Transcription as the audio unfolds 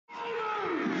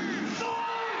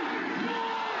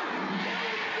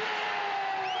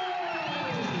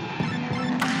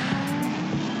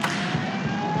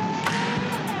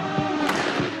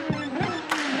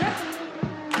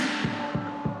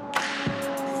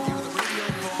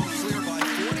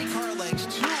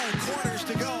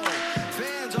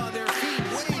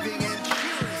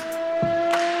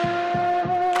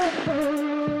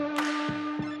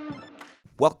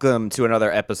Welcome to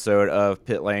another episode of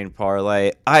Pit Lane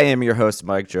Parlay. I am your host,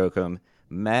 Mike Jokum.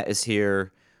 Matt is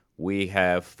here. We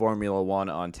have Formula One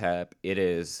on tap. It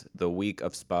is the week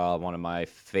of Spa, one of my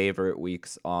favorite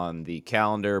weeks on the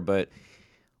calendar, but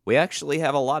we actually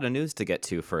have a lot of news to get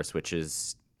to first, which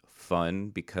is fun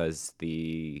because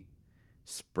the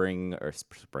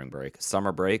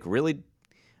summer break really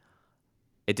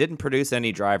it didn't produce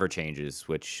any driver changes,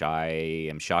 which I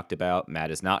am shocked about.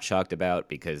 Matt is not shocked about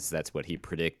because that's what he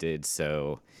predicted.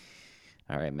 So,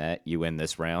 all right, Matt, you win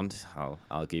this round.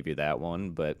 I'll give you that one.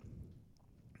 But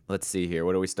let's see here.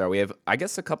 Where do we start? We have, I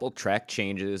guess, a couple track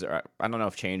changes. Or I don't know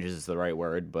if changes is the right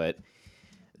word, but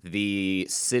the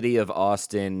city of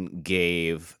Austin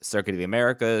gave Circuit of the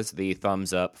Americas the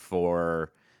thumbs up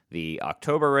for the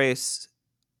October race.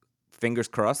 Fingers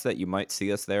crossed that you might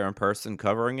see us there in person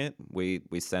covering it. We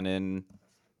sent in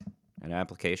an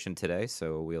application today,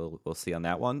 so we'll see on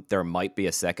that one. There might be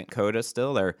a second coda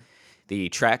still. The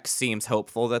track seems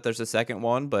hopeful that there's a second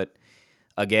one, but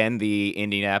again, the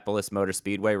Indianapolis Motor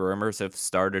Speedway rumors have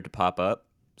started to pop up.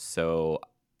 So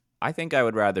I think I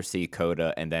would rather see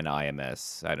coda and then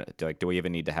IMS. Do we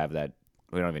even need to have that?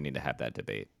 We don't even need to have that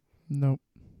debate. Nope.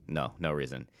 No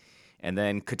reason. And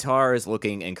then Qatar is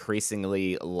looking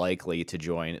increasingly likely to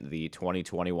join the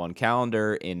 2021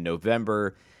 calendar in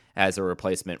November as a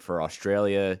replacement for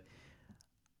Australia.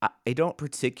 I don't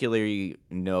particularly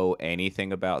know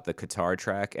anything about the Qatar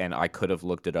track, and I could have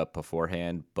looked it up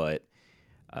beforehand, but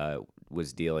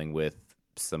was dealing with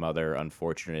some other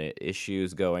unfortunate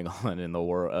issues going on in the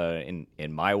world,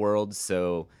 in my world.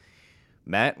 So,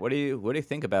 Matt, what do you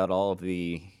think about all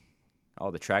the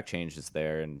track changes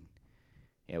there? And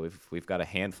yeah, we've got a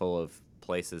handful of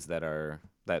places that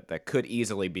could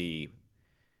easily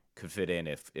could fit in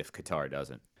if Qatar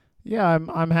doesn't. Yeah,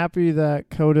 I'm happy that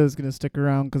Coda is going to stick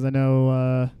around because I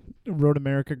know Road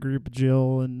America Group,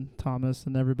 Jill and Thomas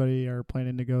and everybody are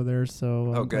planning to go there.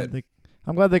 So Good.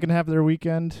 I'm glad they can have their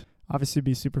weekend. Obviously, it'd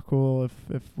be super cool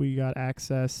if we got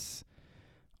access.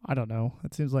 I don't know.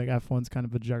 It seems like F1's kind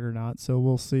of a juggernaut, so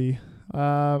we'll see.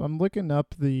 I'm looking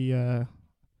up the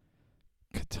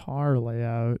Qatar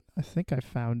layout. I think I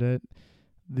found it.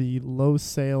 The Low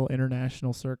Sail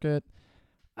International Circuit.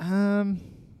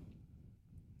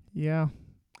 Yeah.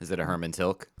 Is it a Herman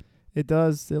Tilke? It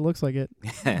does. It looks like it.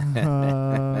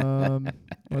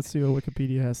 Let's see what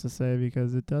Wikipedia has to say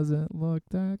because it doesn't look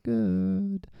that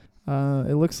good.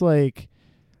 It looks like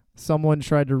someone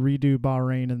tried to redo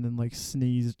Bahrain and then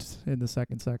sneezed in the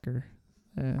second sector.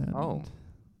 And let's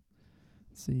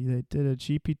see, they did a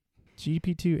GP2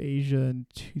 Asia in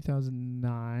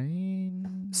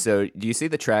 2009. So do you see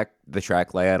the track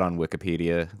layout on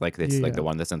Wikipedia? It's like the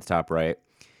one that's in the top right.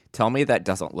 Tell me that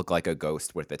doesn't look like a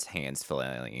ghost with its hands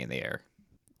flailing in the air.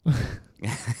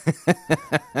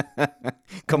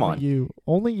 Come on.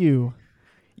 Only you.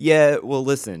 Yeah, well,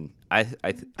 listen. I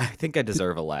think I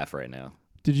deserve a laugh right now.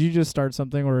 Did you just start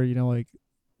something where,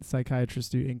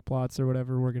 psychiatrists do ink plots or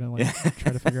whatever? We're going to,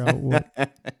 try to figure out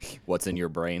what's in your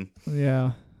brain.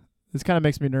 Yeah. This kind of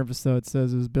makes me nervous, though. It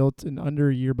says it was built in under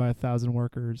a year by 1,000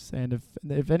 workers. And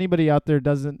if anybody out there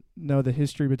doesn't know the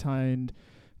history behind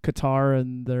Qatar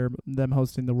and them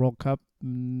hosting the World Cup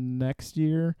next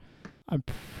year, I'm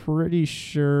pretty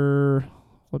sure,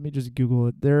 let me just Google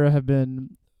it. There have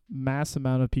been mass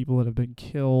amount of people that have been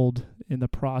killed in the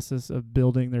process of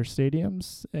building their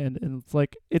stadiums. And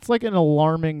it's like an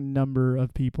alarming number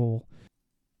of people.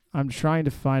 I'm trying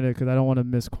to find it because I don't want to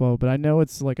misquote, but I know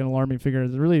it's like an alarming figure.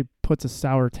 It really puts a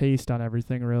sour taste on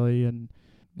everything, really. And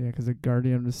yeah, because the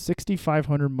Guardian,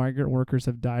 6,500 migrant workers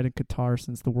have died in Qatar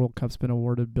since the World Cup's been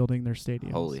awarded building their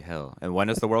stadiums. Holy hell. And when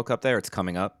is the World Cup there? It's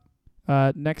coming up?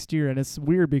 Next year. And it's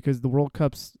weird because the World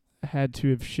Cup's had to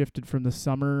have shifted from the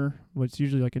summer, which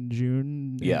usually in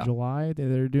June and July.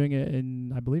 They're doing it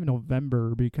in, I believe,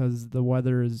 November because the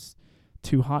weather is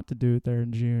too hot to do it there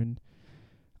in June.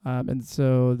 And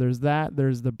so there's that.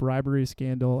 There's the bribery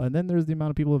scandal. And then there's the amount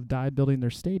of people who have died building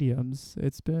their stadiums.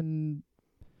 It's been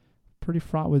pretty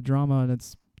fraught with drama, and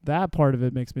it's that part of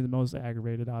it makes me the most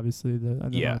aggravated, obviously, the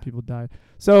amount of people died.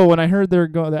 So when I heard the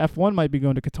F1 might be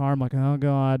going to Qatar, I'm like, oh,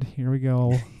 God, here we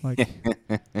go.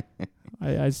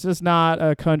 It's just not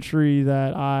a country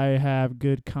that I have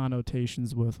good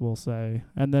connotations with, we'll say.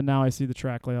 And then now I see the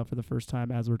track layout for the first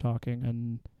time as we're talking,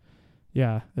 and,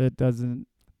 yeah, it doesn't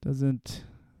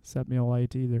set me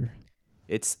alight either.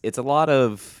 It's a lot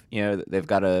of, they've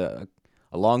got a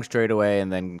long straightaway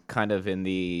and then kind of in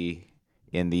the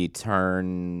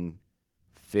turn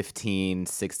 15,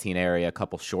 16 area, a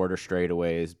couple shorter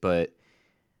straightaways, but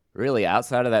Really,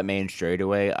 outside of that main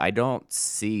straightaway, I don't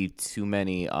see too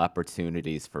many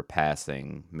opportunities for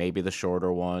passing. Maybe the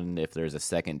shorter one if there's a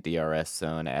second DRS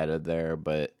zone added there,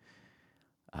 but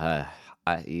uh,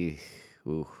 I,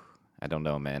 ooh, I don't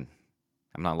know, man.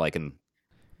 I'm not liking.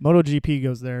 MotoGP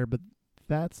goes there, but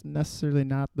that's necessarily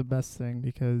not the best thing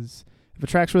because if a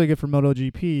track's really good for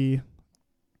MotoGP,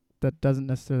 that doesn't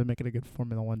necessarily make it a good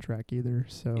Formula One track either.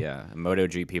 So Yeah, a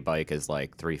MotoGP bike is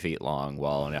like 3 feet long,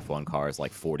 while an F1 car is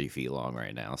like 40 feet long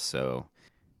right now. So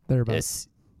thereabouts. it's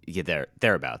yeah,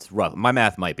 thereabouts. Rough. My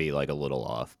math might be like a little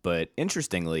off, but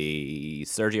interestingly,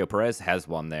 Sergio Perez has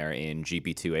won there in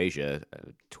GP2 Asia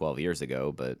 12 years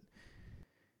ago, but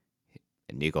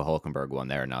Nico Hulkenberg won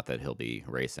there. Not that he'll be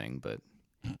racing, but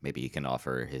maybe he can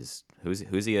offer his who's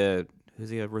he a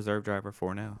reserve driver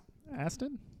for now?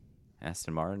 Aston?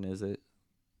 Aston Martin, is it?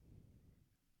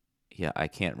 Yeah, I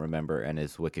can't remember, and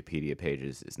his Wikipedia page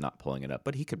is not pulling it up,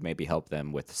 but he could maybe help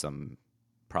them with some,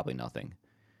 probably nothing.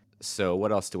 So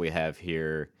what else do we have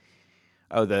here?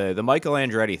 Oh, the Michael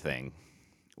Andretti thing.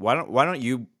 Why don't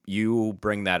you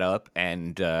bring that up?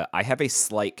 And I have a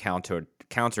slight counter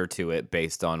to it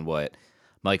based on what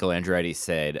Michael Andretti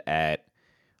said at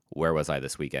where was I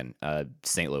this weekend?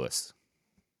 St. Louis.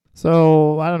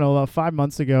 So I don't know. About 5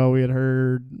 months ago, we had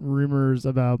heard rumors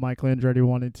about Michael Andretti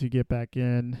wanting to get back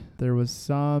in. There was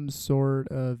some sort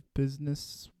of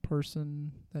business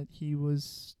person that he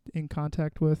was in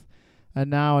contact with, and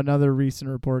now another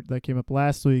recent report that came up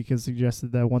last week has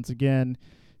suggested that once again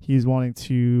he's wanting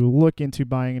to look into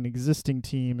buying an existing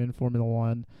team in Formula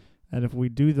One. And if we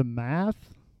do the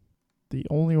math, the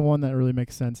only one that really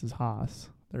makes sense is Haas.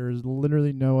 There's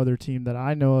literally no other team that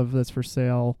I know of that's for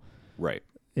sale Right.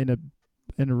 in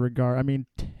a regard. I mean,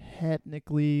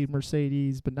 technically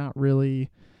Mercedes, but not really,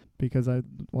 because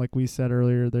like we said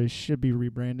earlier, they should be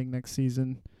rebranding next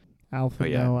season. Alpha Oh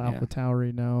yeah, no, yeah. Alpha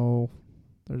Tauri no.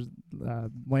 There's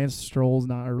Lawrence Stroll's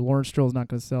not going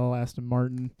to sell Aston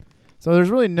Martin. So there's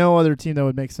really no other team that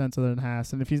would make sense other than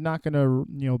Haas. And if he's not going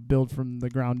to build from the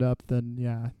ground up, then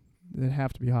yeah, it'd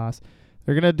have to be Haas.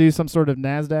 They're going to do some sort of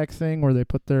NASDAQ thing where they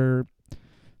put their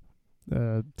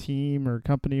team or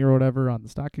company or whatever on the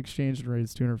stock exchange and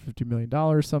raise $250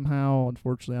 million somehow.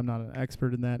 Unfortunately, I'm not an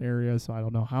expert in that area, so I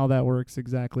don't know how that works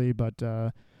exactly. But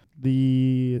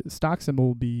the stock symbol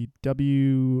will be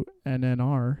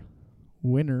WNNR,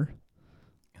 winner.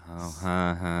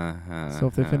 Oh, So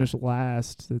if they finish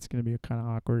last, it's going to be kind of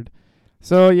awkward.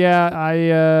 So yeah,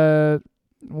 I'm a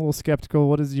little skeptical.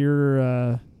 What is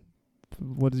your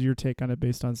take on it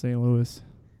based on St. Louis?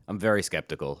 I'm very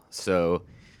skeptical. So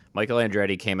Michael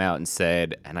Andretti came out and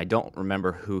said, and I don't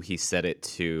remember who he said it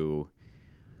to,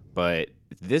 but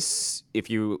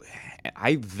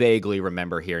I vaguely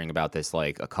remember hearing about this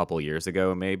like a couple years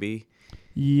ago, maybe.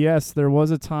 Yes, there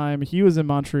was a time he was in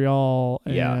Montreal,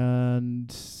 Yeah.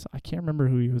 and I can't remember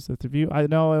who he was with. I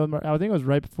think it was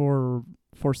right before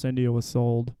Force India was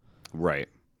sold. Right.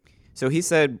 So he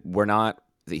said,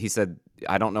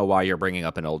 I don't know why you're bringing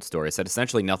up an old story. He said,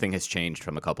 essentially, nothing has changed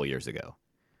from a couple years ago.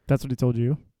 That's what he told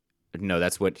you. No,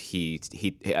 that's what he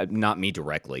not me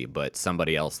directly, but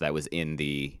somebody else that was in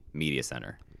the media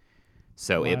center.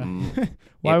 So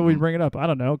Why would we bring it up? I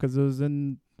don't know, because it was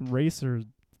in Racer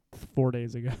 4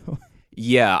 days ago.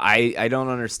 Yeah, I don't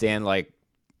understand. Like,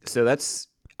 so that's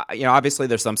obviously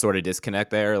there's some sort of disconnect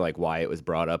there, like why it was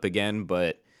brought up again,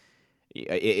 but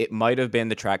it might have been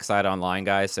the Trackside Online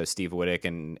guys, so Steve Wittick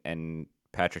and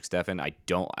Patrick Steffen.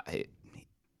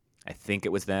 I think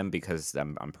it was them because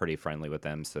I'm pretty friendly with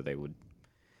them, so they would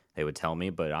tell me.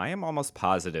 But I am almost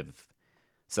positive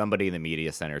somebody in the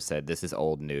media center said this is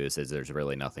old news, as there's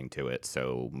really nothing to it,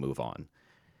 so move on.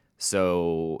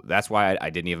 So that's why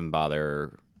I didn't even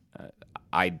bother.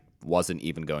 I wasn't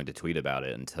even going to tweet about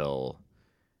it until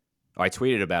I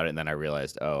tweeted about it, and then I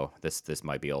realized, oh, this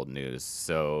might be old news.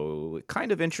 So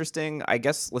kind of interesting, I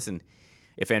guess. Listen,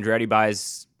 if Andretti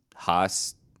buys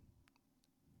Haas,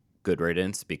 good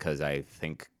riddance, because I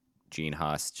think Gene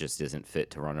Haas just isn't fit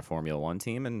to run a Formula One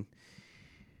team,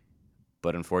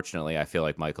 but unfortunately, I feel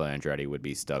like Michael Andretti would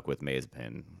be stuck with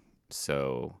Mazepin.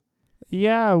 So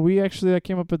Yeah, that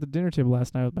came up at the dinner table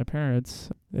last night with my parents.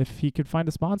 If he could find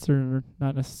a sponsor,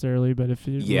 not necessarily, but if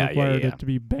he required it to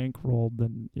be bankrolled,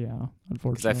 then yeah,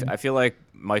 unfortunately. Because I feel like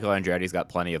Michael Andretti's got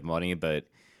plenty of money, but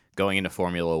going into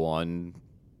Formula One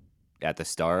at the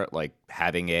start, like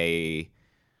having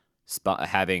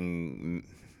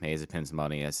Mazepin's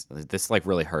money, this like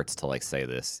really hurts to like say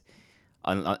this.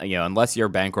 Unless you're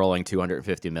bankrolling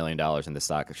 $250 million in the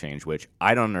stock exchange, which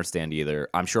I don't understand either.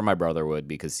 I'm sure my brother would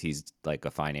because he's like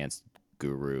a finance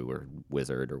guru or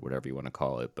wizard or whatever you want to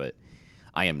call it, but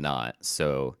I am not.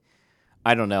 So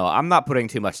I don't know. I'm not putting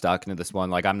too much stock into this one.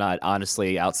 Like, I'm not,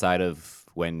 honestly, outside of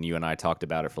when you and I talked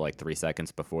about it for like 3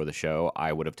 seconds before the show,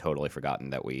 I would have totally forgotten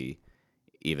that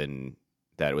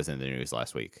that it was in the news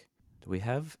last week. Do we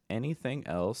have anything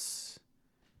else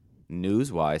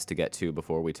news-wise to get to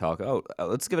before we talk? Oh,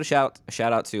 let's give a shout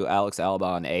out to Alex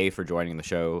Albon, A, for joining the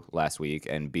show last week,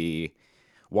 and B,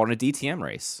 won a DTM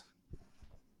race.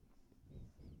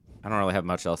 I don't really have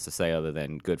much else to say other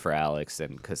than good for Alex,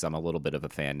 and because I'm a little bit of a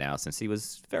fan now since he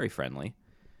was very friendly.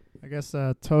 I guess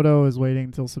Toto is waiting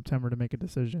until September to make a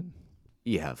decision.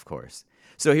 Yeah, of course.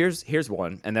 So here's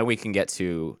one, and then we can get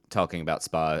to talking about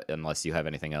Spa unless you have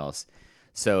anything else.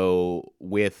 So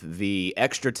with the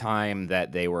extra time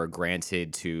that they were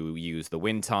granted to use the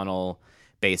wind tunnel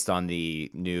based on the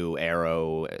new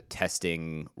aero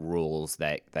testing rules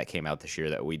that came out this year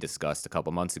that we discussed a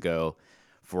couple months ago,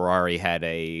 Ferrari had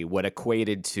what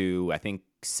equated to, I think,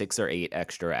 6 or 8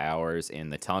 extra hours in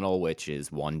the tunnel, which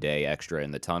is 1 day extra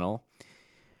in the tunnel.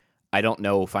 I don't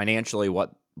know financially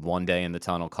what 1 day in the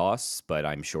tunnel costs, but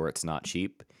I'm sure it's not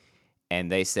cheap. And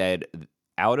they said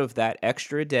out of that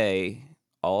extra day,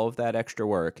 all of that extra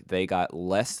work, they got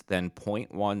less than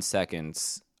 0.1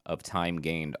 seconds of time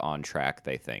gained on track,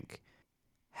 they think.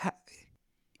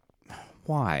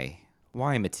 Why?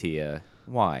 Why, Mattia?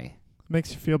 Why?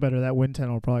 Makes you feel better. That wind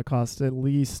tunnel will probably cost at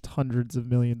least hundreds of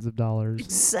millions of dollars.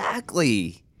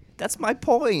 Exactly. That's my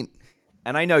point.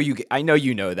 And I know you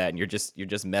know that, and you're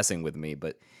just messing with me,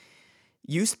 but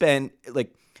you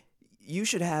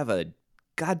should have a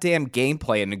goddamn game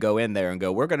plan to go in there and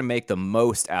go, we're going to make the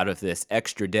most out of this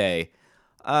extra day.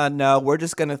 No, we're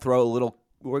just going to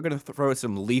throw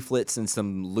some leaflets and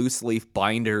some loose leaf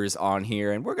binders on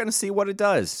here, and we're going to see what it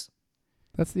does.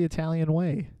 That's the Italian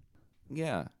way.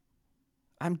 Yeah.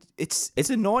 It's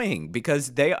annoying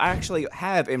because they actually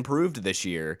have improved this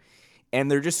year, and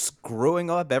they're just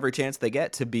screwing up every chance they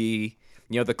get to be,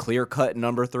 the clear-cut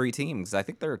number 3 teams. I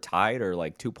think they're tied or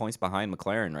like 2 points behind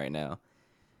McLaren right now.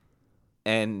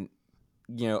 And,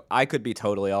 I could be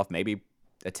totally off. Maybe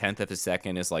a tenth of a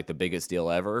second is like the biggest deal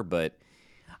ever, but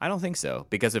I don't think so.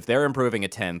 Because if they're improving a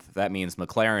tenth, that means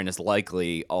McLaren is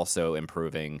likely also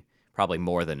improving probably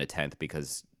more than a tenth,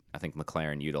 because I think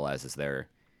McLaren utilizes their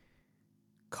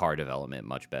car development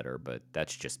much better, but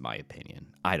that's just my opinion.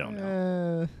 I don't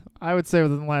know. I would say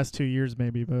within the last 2 years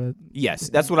maybe, but... Yes,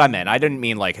 that's what I meant. I didn't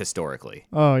mean like historically.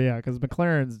 Oh, yeah, because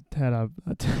McLaren's had a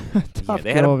tough Yeah,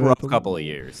 they had a rough couple of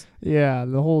years. Yeah,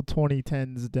 the whole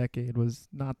 2010s decade was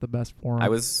not the best for them. I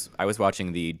was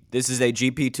watching this is a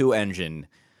GP2 engine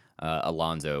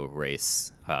Alonso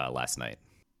race last night.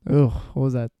 Oh, what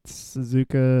was that?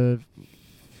 Suzuka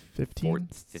 15?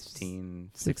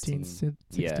 16.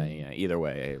 Yeah. Either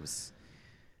way, it was...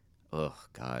 Oh,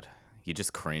 God. You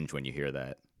just cringe when you hear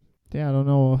that. Yeah, I don't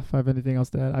know if I have anything else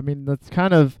to add. I mean, that's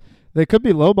kind of... They could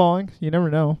be lowballing. You never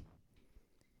know.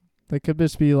 They could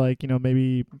just be like,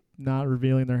 maybe not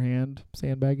revealing their hand,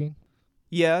 sandbagging.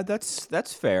 Yeah, that's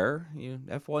fair.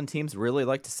 F1 teams really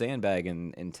like to sandbag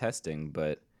in testing,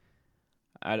 but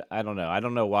I don't know. I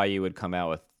don't know why you would come out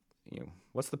with...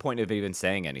 what's the point of even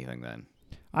saying anything then?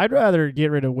 I'd rather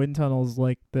get rid of wind tunnels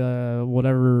like the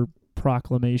whatever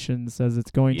proclamation says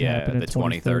it's going to happen in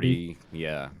 2030.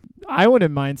 Yeah. I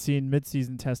wouldn't mind seeing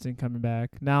mid-season testing coming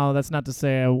back. Now, that's not to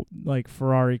say like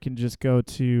Ferrari can just go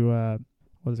to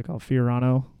what is it called,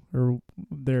 Fiorano, or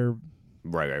their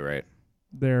right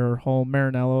their home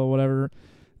Maranello, whatever.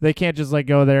 They can't just like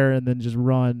go there and then just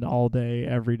run all day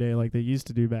every day like they used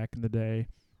to do back in the day.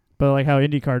 But like how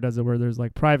IndyCar does it, where there's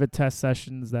like private test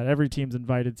sessions that every team's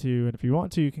invited to, and if you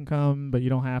want to, you can come, but you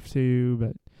don't have to.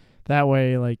 But that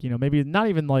way, like, maybe not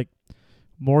even like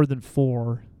more than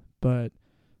 4, but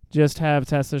just have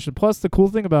test session. Plus, the cool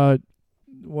thing about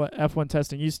what F1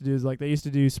 testing used to do is like they used to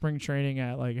do spring training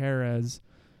at like Jerez,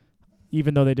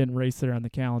 even though they didn't race there on the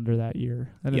calendar that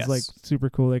year. And Yes. It's like super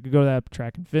cool. They could go to that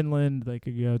track in Finland. They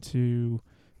could go to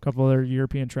couple other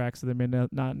European tracks that they may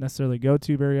not necessarily go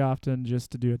to very often just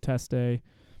to do a test day.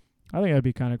 I think that'd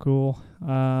be kind of cool.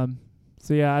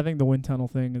 So yeah, I think the wind tunnel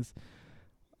thing is...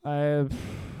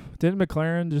 Didn't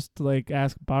McLaren just like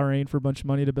ask Bahrain for a bunch of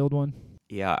money to build one?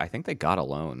 Yeah, I think they got a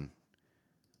loan.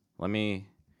 Why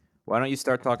don't you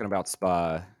start talking about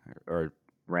Spa or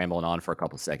rambling on for a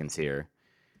couple seconds here,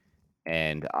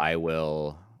 and I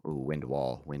will... Ooh, wind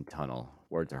wall, wind tunnel.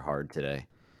 Words are hard today.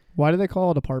 Why do they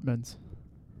call it apartments?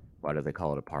 Why do they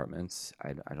call it apartments?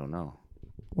 I don't know.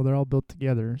 Well, they're all built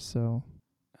together, so...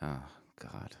 Oh,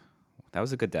 God. That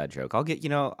was a good dad joke. I'll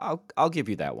give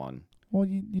you that one. Well,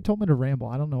 you told me to ramble.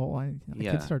 I don't know why. I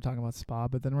Yeah. could start talking about Spa,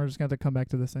 but then we're just going to have to come back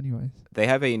to this anyways. They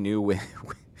have a new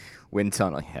wind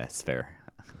tunnel. Yeah, it's fair.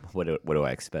 What do I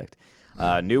expect?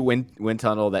 New wind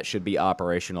tunnel that should be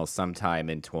operational sometime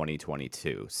in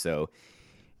 2022. So,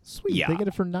 Sweet. yeah. They get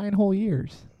it for 9 whole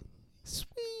years.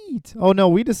 Sweet. Oh, no,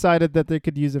 we decided that they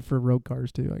could use it for road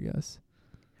cars too, I guess.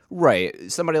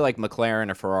 Right. Somebody like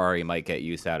McLaren or Ferrari might get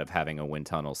use out of having a wind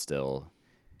tunnel still.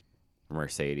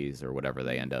 Mercedes or whatever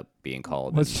they end up being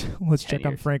called. Let's check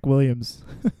on years. Frank Williams.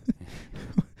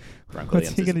 Frank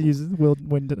What's Williams he going to use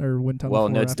wind tunnel Well,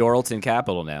 for no, it's after? Doralton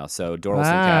Capital now. So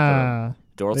Doralton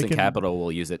They can- Capital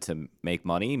will use it to make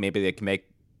money. Maybe they can make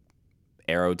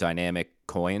aerodynamic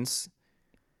coins.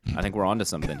 I think we're onto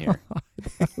something here.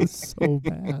 That was so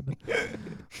bad.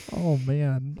 Oh,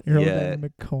 man.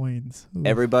 Aerodynamic coins. Oof.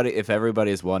 If everybody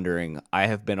is wondering, I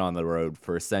have been on the road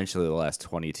for essentially the last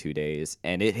 22 days,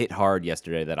 and it hit hard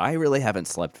yesterday that I really haven't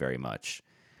slept very much.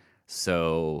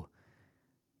 So,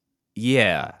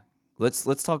 yeah, let's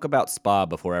talk about Spa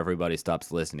before everybody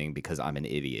stops listening because I'm an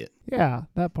idiot. Yeah,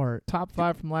 that part. Top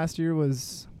 5 from last year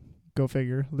was, go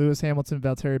figure, Lewis Hamilton,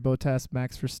 Valtteri Bottas,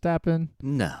 Max Verstappen.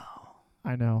 No.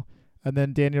 I know. And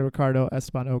then Daniel Ricciardo,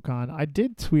 Esteban Ocon. I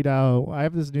did tweet out, I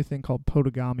have this new thing called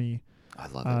Podogami. I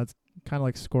love it. It's kind of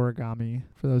like scoregami.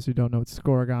 For those who don't know what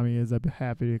scoregami is, I'd be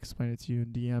happy to explain it to you in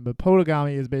DM. But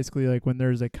Podogami is basically like when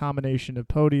there's a combination of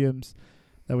podiums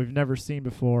that we've never seen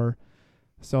before.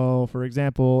 So, for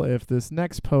example, if this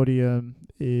next podium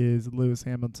is Lewis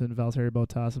Hamilton, Valtteri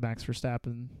Bottas, Max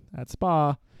Verstappen at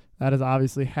Spa, that has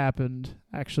obviously happened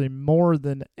actually more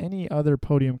than any other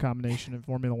podium combination in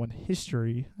Formula One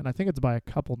history, and I think it's by a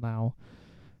couple now.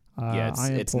 Yeah,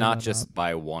 it's not just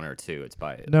by one or two. It's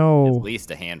by at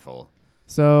least a handful.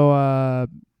 So,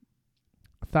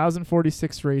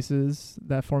 1,046 races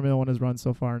that Formula One has run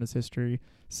so far in its history,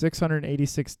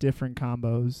 686 different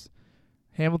combos.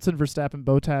 Hamilton, Verstappen,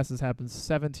 Bottas has happened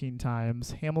 17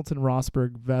 times. Hamilton,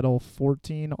 Rosberg, Vettel,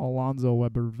 14. Alonso,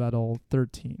 Weber, Vettel,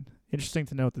 13. Interesting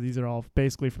to note that these are all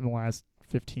basically from the last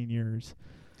 15 years.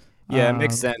 Yeah, it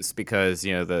makes sense because,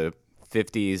 the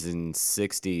 50s and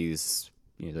 60s,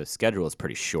 the schedule is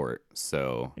pretty short.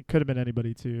 So it could have been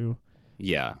anybody too.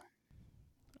 Yeah.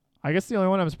 I guess the only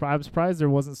one I'm surprised there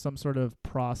wasn't some sort of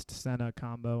Prost-Senna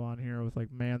combo on here with like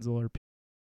Mansell or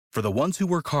For the ones who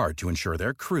work hard to ensure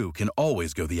their crew can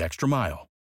always go the extra mile,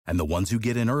 and the ones who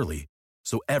get in early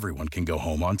so everyone can go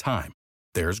home on time,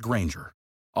 there's Grainger,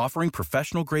 offering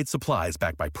professional-grade supplies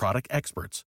backed by product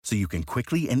experts so you can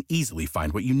quickly and easily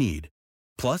find what you need.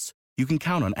 Plus, you can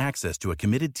count on access to a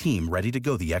committed team ready to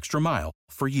go the extra mile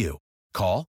for you.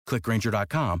 Call, click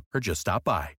Grainger.com, or just stop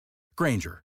by.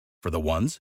 Grainger, for the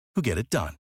ones who get it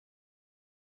done.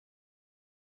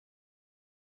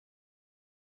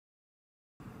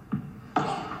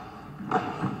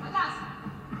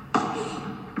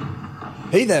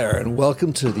 Hey there, and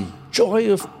welcome to the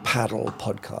Joy of Paddle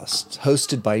podcast,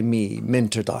 hosted by me,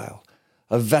 Minter Dial,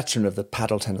 a veteran of the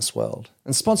paddle tennis world,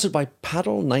 and sponsored by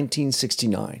Paddle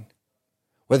 1969.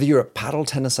 Whether you're a paddle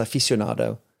tennis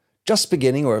aficionado, just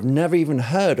beginning, or have never even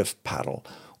heard of paddle,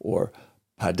 or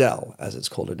padel, as it's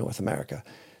called in North America,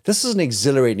 this is an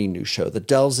exhilarating new show that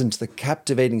delves into the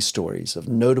captivating stories of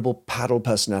notable paddle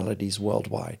personalities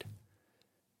worldwide.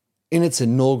 In its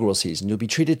inaugural season, you'll be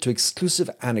treated to exclusive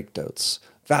anecdotes,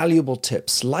 valuable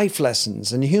tips, life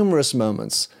lessons, and humorous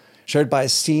moments shared by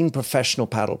esteemed professional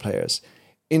paddle players,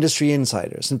 industry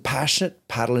insiders, and passionate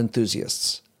paddle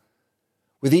enthusiasts.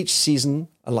 With each season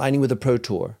aligning with the Pro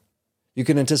Tour, you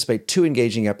can anticipate 2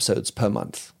 engaging episodes per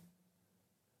month.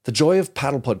 The Joy of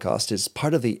Paddle podcast is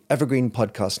part of the Evergreen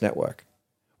Podcast Network,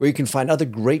 where you can find other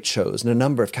great shows in a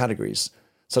number of categories,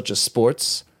 such as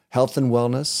sports, health and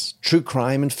wellness, true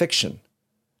crime, and fiction.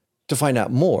 To find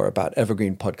out more about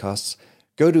Evergreen Podcasts,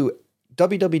 go to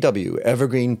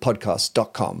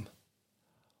www.evergreenpodcast.com.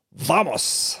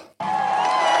 Vamos!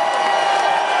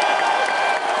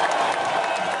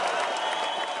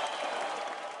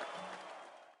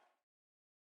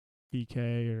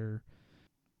 BK or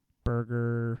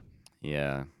Burger.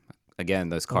 Yeah. Again,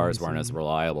 those cars weren't as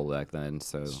reliable back then,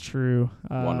 so It's true.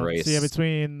 one race. So yeah,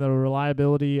 between the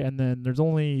reliability and then there's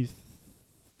only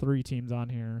 3 teams on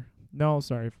here. No,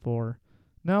 sorry, 4.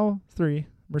 No, 3.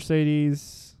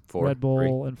 Mercedes, 4, Red Bull, 3,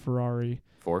 and Ferrari.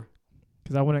 4.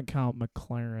 Because I wouldn't count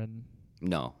McLaren.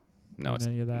 No, it's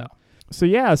any of that. no. So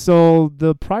yeah, so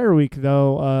the prior week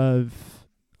though of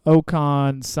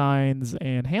Ocon, Sainz,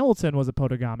 and Hamilton was a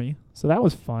Podogami, so that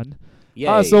was fun.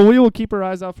 Yay. So we will keep our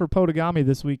eyes out for Podogami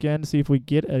this weekend, see if we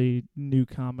get a new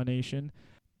combination.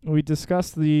 We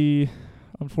discussed the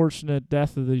unfortunate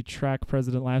death of the track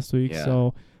president last week,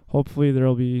 so hopefully there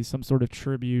will be some sort of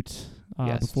tribute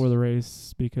before the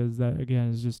race, because that, again,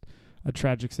 is just a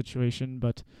tragic situation.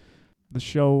 But the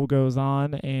show goes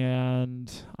on,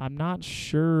 and I'm not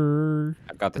sure.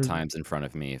 I've got the There's- times in front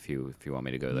of me if you want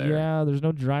me to go there. Yeah, there's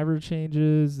no driver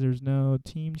changes. There's no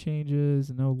team changes.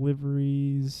 No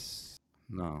liveries.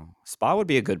 No. Spa would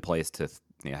be a good place to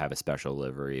have a special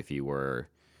livery if you were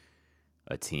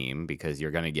a team, because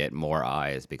you're going to get more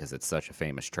eyes because it's such a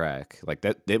famous track. Like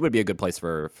that, it would be a good place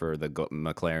for the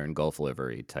McLaren Gulf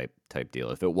livery type deal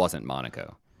if it wasn't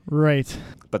Monaco. Right.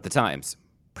 But the times.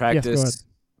 Yes, go ahead.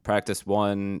 Practice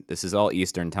 1. This is all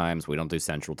Eastern times. We don't do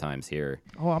Central times here.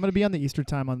 Oh, I'm going to be on the Easter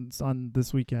time on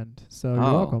this weekend, so you're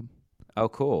Oh. welcome. Oh,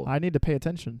 cool. I need to pay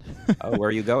attention. Oh, where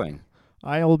are you going?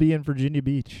 I will be in Virginia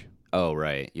Beach. Oh,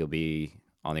 right. You'll be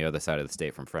on the other side of the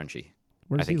state from Frenchie.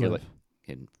 Where does I think he you're live?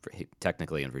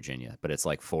 technically in Virginia, but it's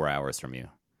like 4 hours from you.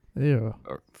 Ew.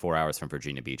 Or 4 hours from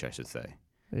Virginia Beach, I should say.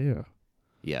 Ew.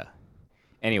 Yeah.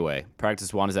 Anyway,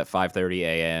 practice 1 is at 5:30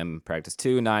 a.m. Practice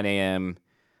 2, 9 a.m.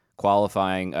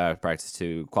 Qualifying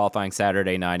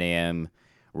Saturday, 9 a.m.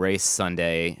 Race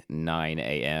Sunday, 9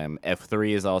 a.m.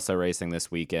 F3 is also racing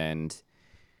this weekend.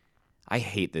 I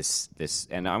hate this,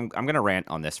 and I'm gonna rant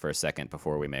on this for a second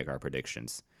before we make our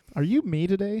predictions. Are you me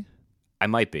today? I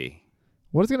might be.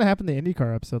 What is going to happen in the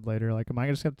IndyCar episode later? Like, am I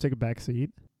just going to have to take a back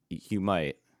seat? You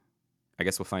might. I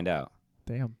guess we'll find out.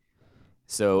 Damn.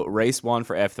 So race 1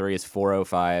 for F3 is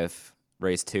 4:05.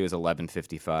 Race 2 is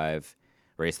 11:55.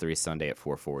 Race 3 is Sunday at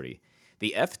 4:40.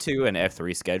 The F2 and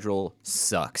F3 schedule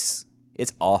sucks.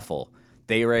 It's awful.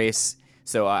 They race.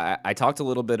 So I talked a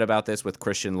little bit about this with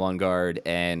Christian Lundgaard,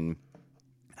 and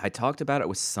I talked about it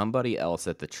with somebody else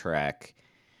at the track,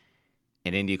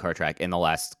 an IndyCar track, in the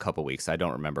last couple weeks. I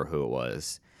don't remember who it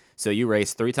was. So you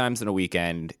race 3 times in a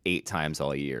weekend, 8 times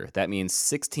all year. That means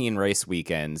 16 race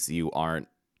weekends you aren't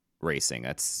racing.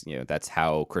 That's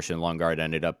how Christian Lundgaard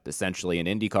ended up essentially in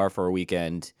IndyCar for a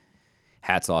weekend.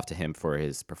 Hats off to him for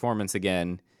his performance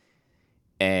again.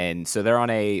 And so they're on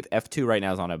a F2 right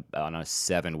now is on a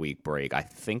 7-week break. I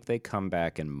think they come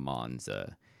back in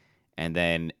Monza. And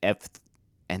then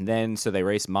so they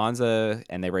race Monza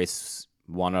and they race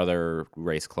one other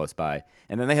race close by.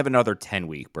 And then they have another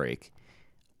 10-week break.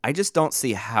 I just don't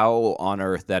see how on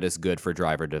earth that is good for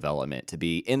driver development to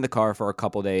be in the car for a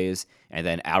couple days and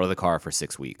then out of the car for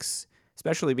 6 weeks.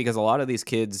 Especially because a lot of these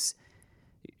kids,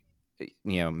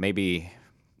 maybe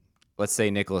let's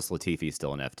say Nicholas Latifi's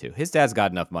still in F2. His dad's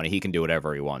got enough money. He can do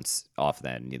whatever he wants off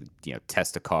then.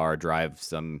 Test a car, drive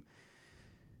some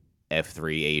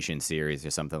F3 Asian series or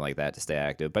something like that to stay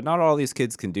active. But not all these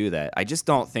kids can do that. I just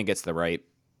don't think it's the right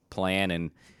plan.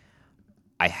 And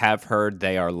I have heard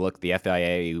the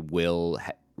FIA will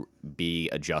be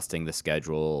adjusting the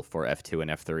schedule for F2 and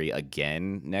F3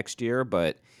 again next year.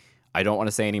 But I don't want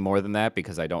to say any more than that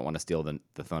because I don't want to steal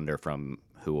the thunder from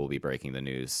who will be breaking the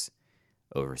news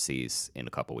overseas in a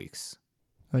couple weeks.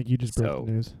 I think you just broke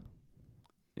the news.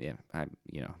 Yeah,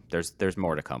 there's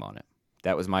more to come on it.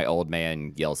 That was my old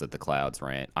man yells at the clouds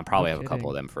rant. I'll probably have a couple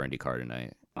of them for IndyCar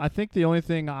tonight. I think the only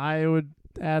thing I would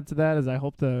add to that is I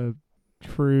hope the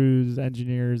crews,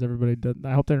 engineers, everybody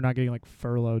I hope they're not getting like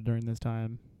furloughed during this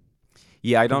time.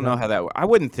 Yeah, I don't know how that. I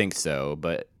wouldn't think so,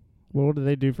 but what do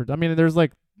they do for? I mean, there's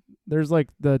like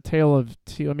the tale of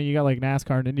I mean, you got like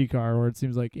NASCAR and IndyCar, where it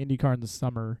seems like IndyCar in the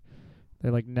summer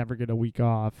they like never get a week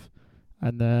off,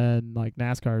 and then like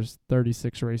NASCAR's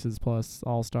 36 races plus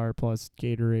All-Star plus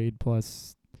Gatorade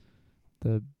plus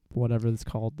the whatever it's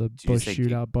called, the Busch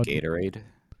Shootout. Gatorade.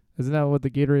 Isn't that what the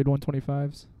Gatorade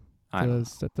 125s? I don't know.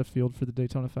 Set the field for the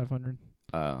Daytona 500.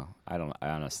 Oh, I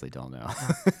honestly don't know.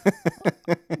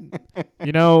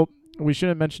 We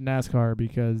shouldn't mention NASCAR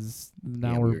because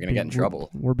now we're gonna get in trouble.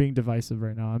 We're being divisive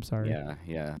right now. I'm sorry.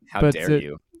 Yeah. How dare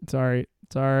you? It's all right.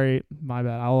 My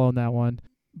bad. I'll own that one.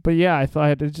 But yeah,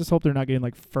 I just hope they're not getting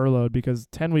like furloughed because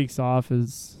 10 weeks off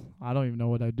is, I don't even know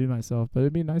what I'd do myself, but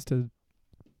it'd be nice to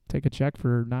take a check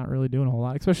for not really doing a whole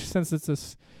lot, especially since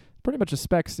it's pretty much a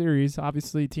spec series.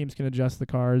 Obviously, teams can adjust the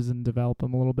cars and develop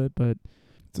them a little bit, but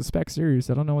it's a spec series.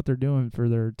 I don't know what they're doing for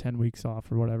their 10 weeks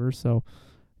off or whatever. So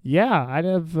yeah, I'd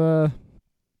have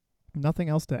nothing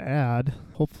else to add.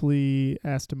 Hopefully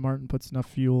Aston Martin puts enough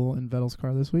fuel in Vettel's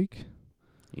car this week.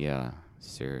 Yeah,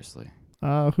 seriously.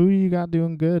 Who you got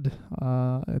doing good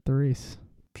at the race?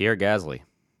 Pierre Gasly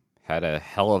had a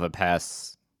hell of a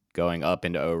pass going up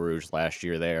into Eau Rouge last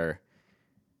year there.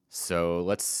 So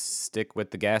let's stick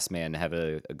with the gas man to have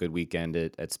a good weekend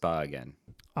at Spa again.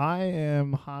 I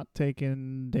am hot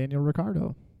taking Daniel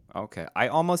Ricciardo. Okay, I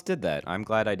almost did that. I'm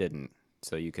glad I didn't.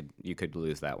 So you could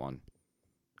lose that one.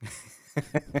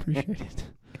 Appreciate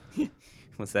it.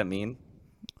 What's that mean?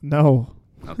 No.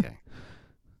 Okay.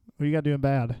 What you got doing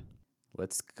bad?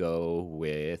 Let's go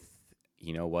with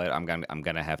You know what? I'm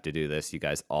gonna have to do this. You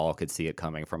guys all could see it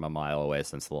coming from a mile away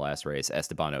since the last race.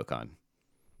 Esteban Ocon.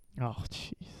 Oh,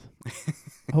 jeez.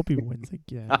 I hope he wins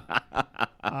again.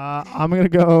 I'm gonna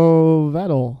go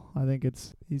Vettel. I think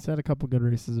he's had a couple good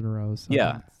races in a row. So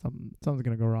Yeah. Something's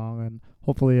gonna go wrong, and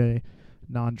hopefully a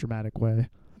non-dramatic way.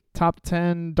 Top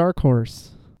 10 dark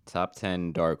horse. Top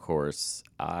 10 dark horse.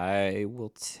 I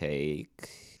will take.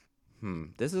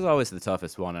 This is always the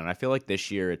toughest one, and I feel like this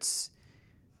year it's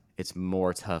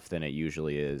more tough than it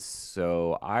usually is.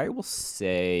 So I will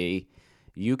say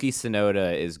Yuki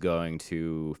Tsunoda is going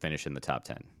to finish in the top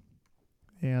 10.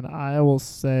 And I will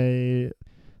say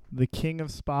the king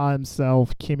of Spa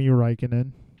himself, Kimi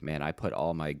Räikkönen. Man, I put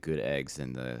all my good eggs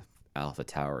in the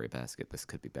AlphaTauri basket. This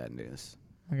could be bad news.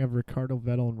 I have Ricardo,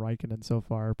 Vettel, and Räikkönen so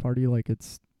far. Party like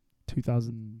it's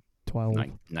 2012.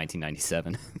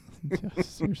 1997. Yeah,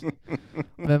 seriously.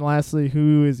 And then lastly,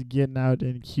 who is getting out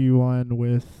in Q1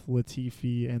 with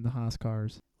Latifi and the Haas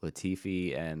cars?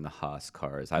 Latifi and the Haas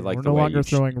cars. I Yeah, like we're the no way longer you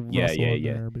throwing Russell in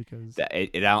yeah. there because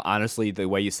It honestly, the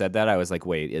way you said that, I was like,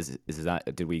 wait, is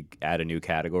that? Did we add a new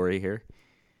category here?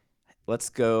 Let's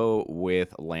go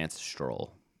with Lance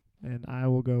Stroll. and I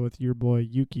will go with your boy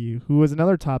Yuki, who was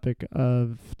another topic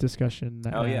of discussion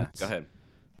Oh yeah, at go ahead.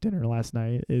 dinner last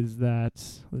night. Is that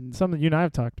and something you and I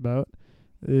have talked about?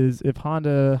 Is if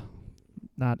Honda,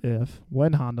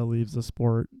 when Honda leaves the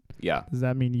sport, Yeah. does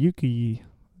that mean Yuki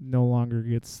no longer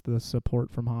gets the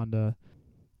support from Honda?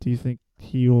 Do you think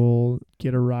he will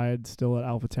get a ride still at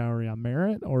AlphaTauri on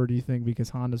merit, or do you think because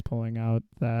Honda's pulling out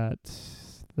that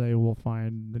they will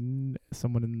find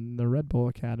someone in the Red Bull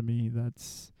Academy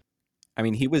that's... I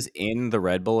mean, he was in the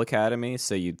Red Bull Academy,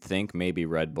 so you'd think maybe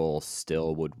Red Bull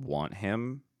still would want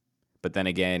him. But then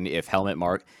again, if Helmut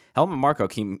Marko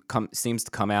seems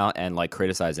to come out and like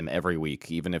criticize him every week,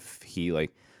 even if he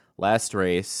like last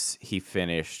race he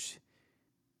finished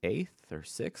 8th or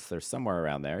 6th or somewhere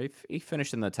around there. He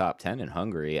finished in the top 10 in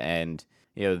Hungary, and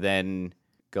then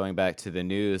going back to the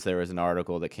news, there was an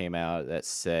article that came out that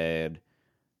said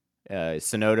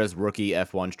Tsunoda's rookie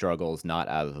F1 struggles not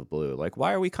out of the blue. Like,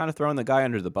 why are we kind of throwing the guy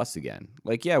under the bus again?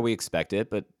 Like, yeah, we expect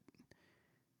it, but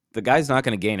the guy's not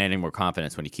going to gain any more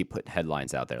confidence when you keep putting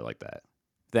headlines out there like that.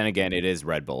 Then again, it is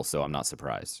Red Bull, so I'm not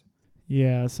surprised.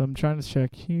 Yeah, so I'm trying to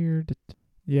check here.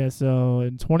 Yeah, so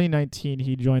in 2019,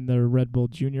 he joined the Red Bull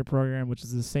Junior program, which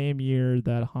is the same year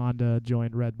that Honda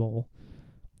joined Red Bull.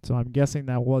 So I'm guessing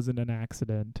that wasn't an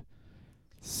accident.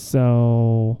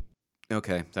 So...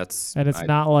 Okay, that's... And it's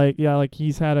not like, like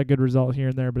he's had a good result here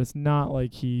and there, but it's not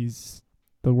like he's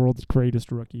the world's greatest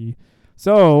rookie.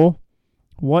 So...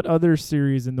 what other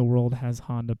series in the world has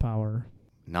Honda power?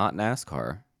 Not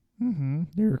NASCAR. Mm-hmm.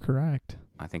 You're correct.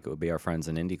 I think it would be our friends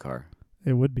in IndyCar.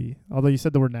 It would be. Although you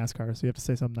said the word NASCAR, so you have to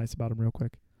say something nice about them real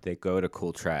quick. They go to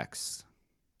cool tracks,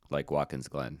 like Watkins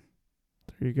Glen.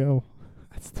 There you go.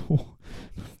 That's the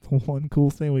one cool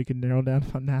thing we can narrow down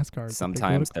about NASCAR.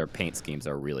 Sometimes their paint schemes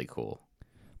are really cool.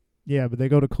 Yeah, but they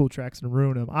go to cool tracks and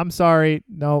ruin them. I'm sorry.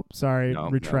 Nope, sorry. No,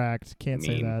 Retract. Can't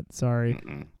say that. Sorry.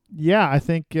 Mm-mm. Yeah, I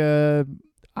think...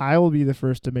 I will be the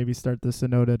first to maybe start the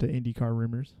Tsunoda to IndyCar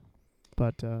rumors.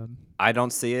 But I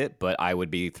don't see it, but I would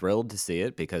be thrilled to see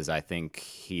it because I think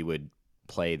he would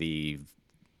play the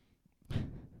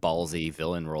ballsy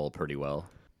villain role pretty well.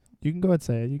 You can go ahead and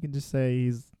say it. You can just say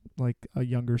he's like a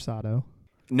younger Sato.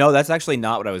 No, that's actually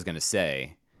not what I was going to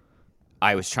say.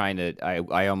 I was trying to I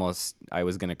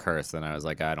was going to curse, then I was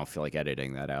like, I don't feel like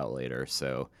editing that out later,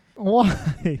 so...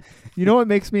 Why? You know what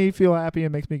makes me feel happy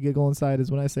and makes me giggle inside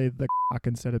is when I say the cock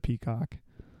instead of peacock.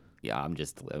 Yeah, I'm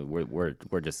just we're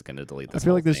just gonna delete this. I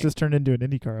feel like this thing. just turned into an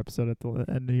IndyCar episode at the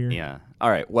end of here. Yeah.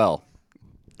 All right. Well,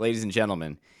 ladies and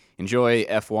gentlemen, enjoy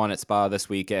F1 at Spa this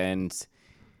weekend.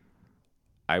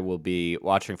 I will be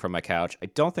watching from my couch. I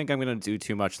don't think I'm gonna do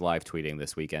too much live tweeting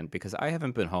this weekend because I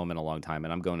haven't been home in a long time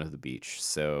and I'm going to the beach.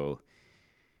 So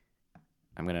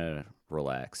I'm gonna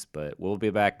relax, but we'll be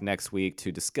back next week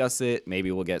to discuss it.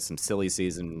 Maybe we'll get some silly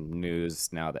season news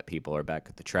now that people are back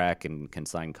at the track and can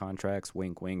sign contracts.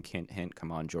 Wink, wink, hint, hint.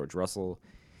 Come on, George Russell.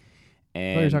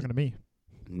 And you're talking to me.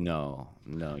 No.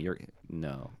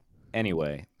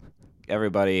 Anyway,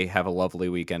 everybody have a lovely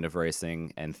weekend of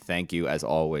racing, and thank you as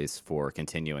always for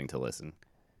continuing to listen.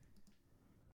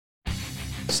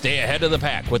 Stay ahead of the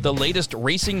pack with the latest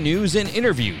racing news and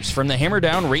interviews from the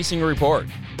Hammerdown Racing Report,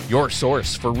 your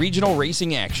source for regional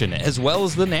racing action as well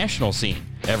as the national scene.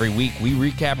 Every week, we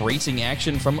recap racing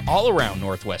action from all around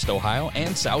Northwest Ohio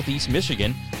and Southeast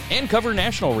Michigan and cover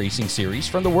national racing series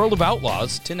from the world of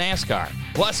outlaws to NASCAR.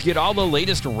 Plus, get all the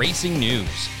latest racing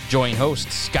news. Join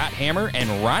hosts Scott Hammer and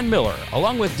Ron Miller,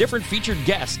 along with different featured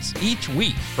guests each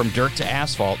week. From dirt to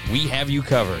asphalt, we have you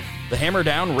covered. The Hammer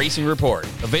Down Racing Report,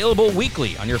 available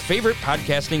weekly on your favorite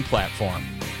podcasting platform.